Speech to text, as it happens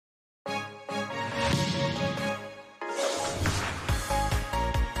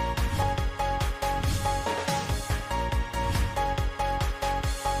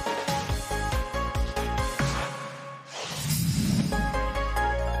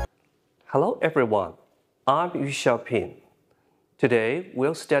Hello everyone, I'm Yuan. Today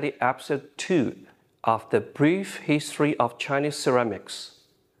we'll study episode 2 of the brief history of Chinese ceramics.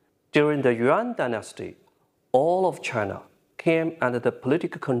 During the Yuan dynasty, all of China came under the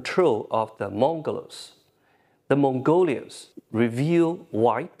political control of the Mongols. The Mongolians revered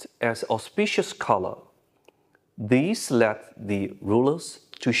white as auspicious color. These led the rulers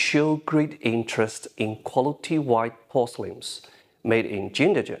to show great interest in quality white porcelains made in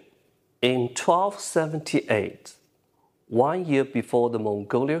Jingdezhen. In 1278, 1 year before the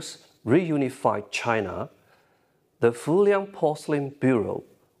Mongols reunified China, the Fulian Porcelain Bureau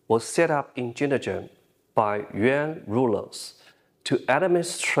was set up in Jingdezhen by Yuan rulers to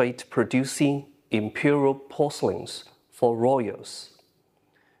administrate producing imperial porcelains for royals.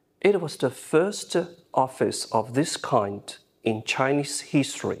 It was the first office of this kind in Chinese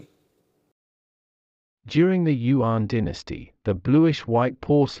history. During the Yuan dynasty, the bluish-white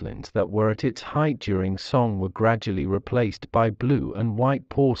porcelains that were at its height during Song were gradually replaced by blue and white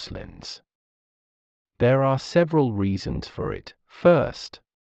porcelains. There are several reasons for it. First,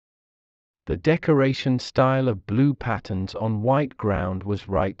 the decoration style of blue patterns on white ground was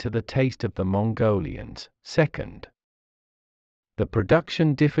right to the taste of the Mongolians. Second, the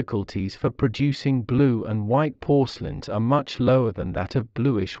production difficulties for producing blue and white porcelains are much lower than that of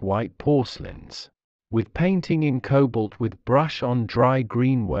bluish-white porcelains, with painting in cobalt with brush on dry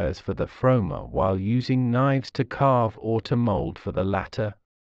green wares for the former while using knives to carve or to mold for the latter.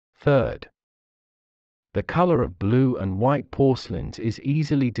 Third, the color of blue and white porcelains is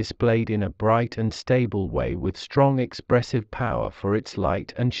easily displayed in a bright and stable way with strong expressive power for its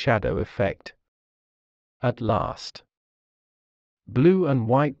light and shadow effect. At last, blue and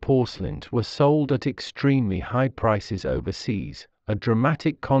white porcelains were sold at extremely high prices overseas, a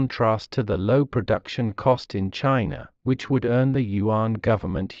dramatic contrast to the low production cost in China, which would earn the Yuan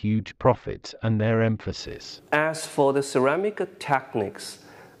government huge profits and their emphasis. As for the ceramic techniques,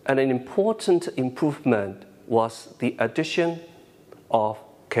 an important improvement was the addition of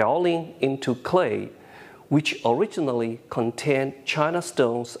kaolin into clay, which originally contained China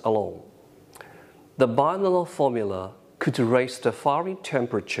stones alone. The binary formula could raise the firing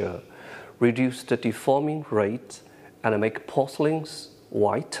temperature, reduce the deforming rate, and make porcelains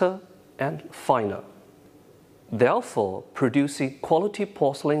whiter and finer. Therefore, producing quality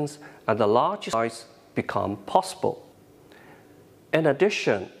porcelains at a large size became possible. In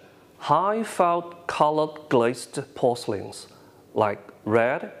addition, high felt colored glazed porcelains, like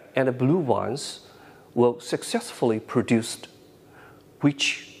red and blue ones, were successfully produced,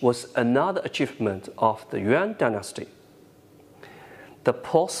 which was another achievement of the Yuan dynasty. The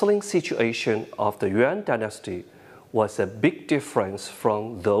porcelain situation of the Yuan dynasty was a big difference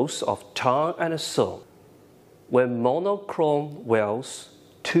from those of Tang and Song. When monochrome wells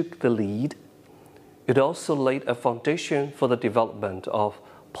took the lead, it also laid a foundation for the development of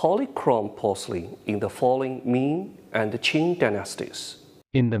polychrome porcelain in the following Ming and Qing dynasties.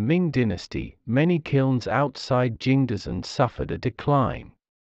 In the Ming dynasty, many kilns outside Jingdezhen suffered a decline.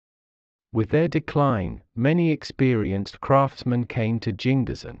 With their decline, many experienced craftsmen came to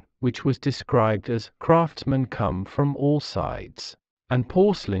Jingdezhen, which was described as craftsmen come from all sides, and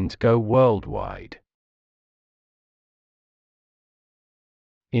porcelains go worldwide.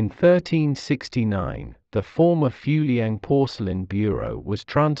 In 1369, the former Fulian Porcelain Bureau was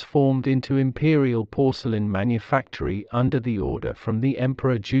transformed into Imperial Porcelain Manufactory under the order from the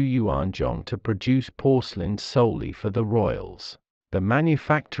Emperor Zhu Yuanzhong to produce porcelains solely for the royals. The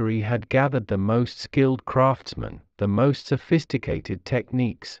manufactory had gathered the most skilled craftsmen, the most sophisticated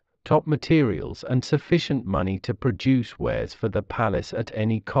techniques, top materials and sufficient money to produce wares for the palace at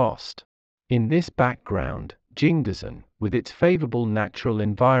any cost. In this background, Jingdezhen, with its favorable natural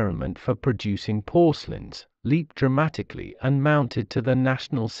environment for producing porcelains, leaped dramatically and mounted to the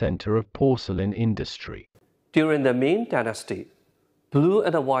national center of porcelain industry. During the Ming dynasty, blue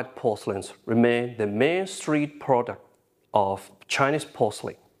and white porcelains remained the main street product of Chinese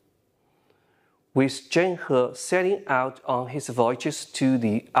porcelain. With Zheng He setting out on his voyages to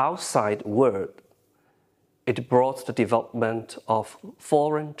the outside world, it brought the development of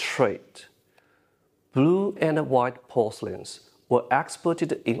foreign trade. Blue and white porcelains were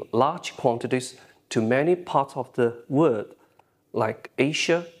exported in large quantities to many parts of the world, like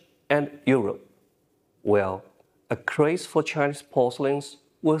Asia and Europe, where a craze for Chinese porcelains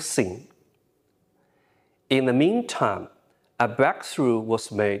was seen. In the meantime, a breakthrough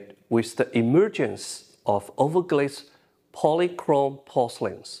was made with the emergence of overglazed polychrome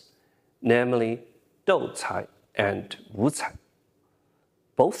porcelains, namely Douzai and Wucai.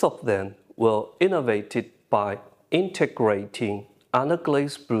 Both of them were innovated by integrating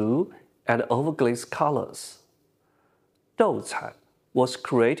underglazed blue and overglaze colors. Douzai was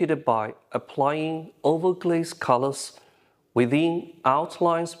created by applying overglaze colors within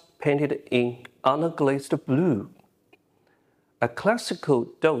outlines painted in underglazed blue. A classical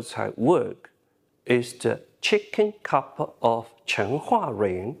Douzai work is the Chicken Cup of Chenhua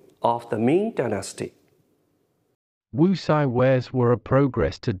reign of the Ming dynasty. Wucai wares were a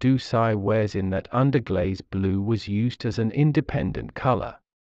progress to Douzai wares in that underglaze blue was used as an independent color.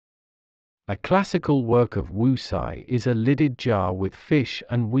 A classical work of Wucai is a lidded jar with fish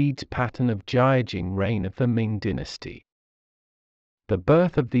and weeds pattern of Jiajing reign of the Ming dynasty. The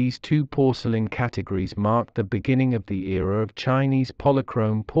birth of these two porcelain categories marked the beginning of the era of Chinese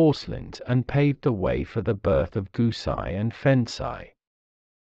polychrome porcelains and paved the way for the birth of Gusai and Fensai.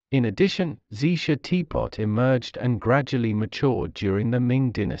 In addition, Xisha teapot emerged and gradually matured during the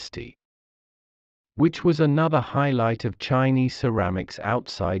Ming dynasty, which was another highlight of Chinese ceramics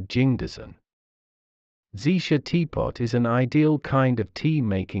outside Jingdezhen. Xisha teapot is an ideal kind of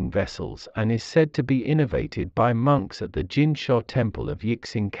tea-making vessels and is said to be innovated by monks at the Jinsha Temple of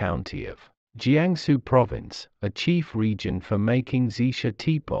Yixing County of Jiangsu Province, a chief region for making Xisha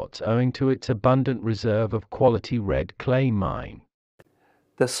teapots owing to its abundant reserve of quality red clay mine.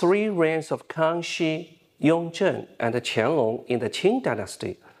 The three reigns of Kangxi, Yongzheng, and Qianlong in the Qing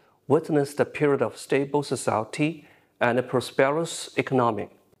dynasty witnessed a period of stable society and a prosperous economy.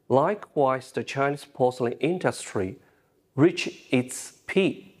 Likewise, the Chinese porcelain industry reached its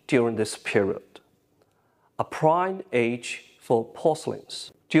peak during this period, a prime age for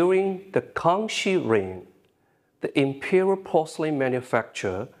porcelains. During the Kangxi reign, the imperial porcelain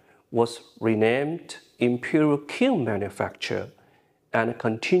manufacture was renamed Imperial Qing Manufacture and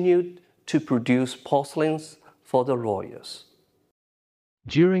continued to produce porcelains for the royals.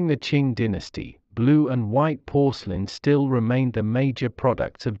 During the Qing dynasty, blue and white porcelain still remained the major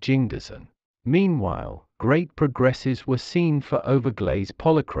products of Jingdezhen. Meanwhile, great progresses were seen for overglaze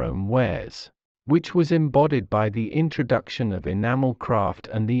polychrome wares, which was embodied by the introduction of enamel craft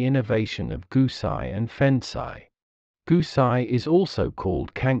and the innovation of Gusai and Fensai. Gusai is also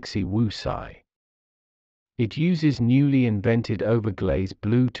called Kangxi Wucai. It uses newly invented overglaze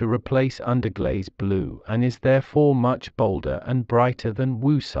blue to replace underglaze blue and is therefore much bolder and brighter than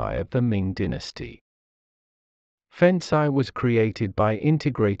Wucai of the Ming dynasty. Fensai was created by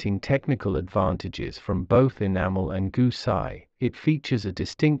integrating technical advantages from both enamel and Gusai. It features a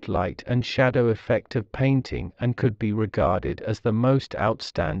distinct light and shadow effect of painting and could be regarded as the most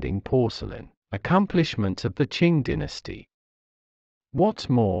outstanding porcelain accomplishments of the Qing dynasty. What's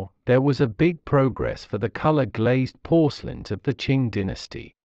more, there was a big progress for the color-glazed porcelains of the Qing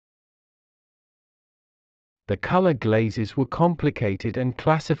dynasty. The color glazes were complicated and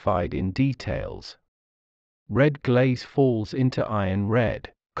classified in details. Red glaze falls into iron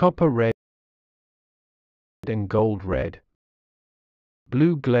red, copper red, and gold red.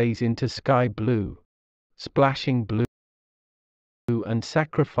 Blue glaze into sky blue, splashing blue, and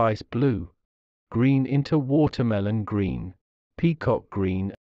sacrifice blue. Green into watermelon green, peacock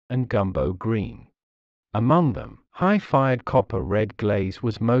green, and gumbo green. Among them, high-fired copper red glaze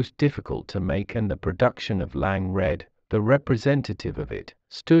was most difficult to make, and the production of Lang red, the representative of it,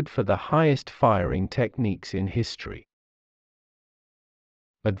 stood for the highest firing techniques in history.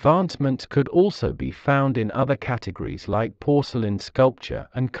 Advancements could also be found in other categories like porcelain sculpture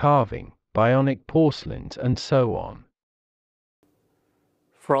and carving, bionic porcelains, and so on.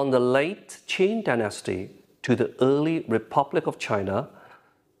 From the late Qing dynasty to the early Republic of China,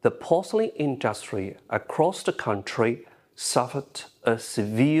 the porcelain industry across the country suffered a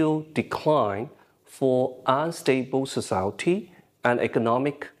severe decline for unstable society and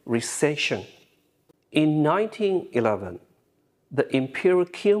economic recession. In 1911, the Imperial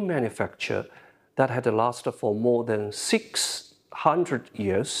Qing manufacture that had lasted for more than 600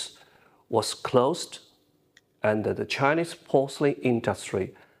 years was closed, and the Chinese porcelain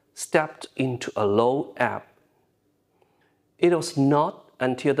industry stepped into a low ebb. It was not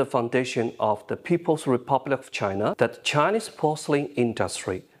until the foundation of the People's Republic of China that the Chinese porcelain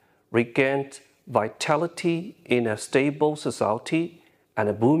industry regained vitality in a stable society and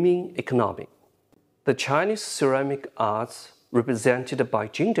a booming economy. The Chinese ceramic arts represented by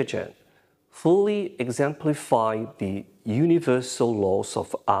Jingdezhen fully exemplify the universal laws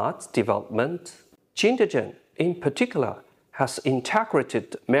of art development. Jingdezhen, in particular, has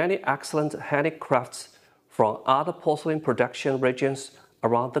integrated many excellent handicrafts from other porcelain production regions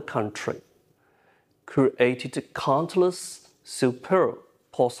around the country, created countless superb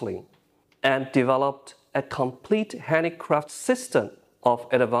porcelain, and developed a complete handicraft system of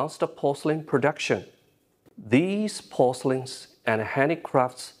advanced porcelain production. These porcelains and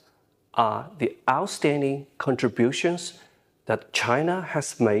handicrafts are the outstanding contributions that China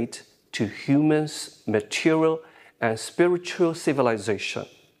has made to humans' material and spiritual civilization.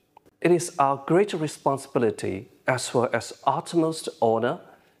 It is our great responsibility as well as utmost honor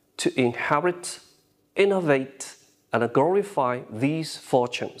to inherit, innovate, and glorify these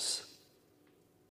fortunes.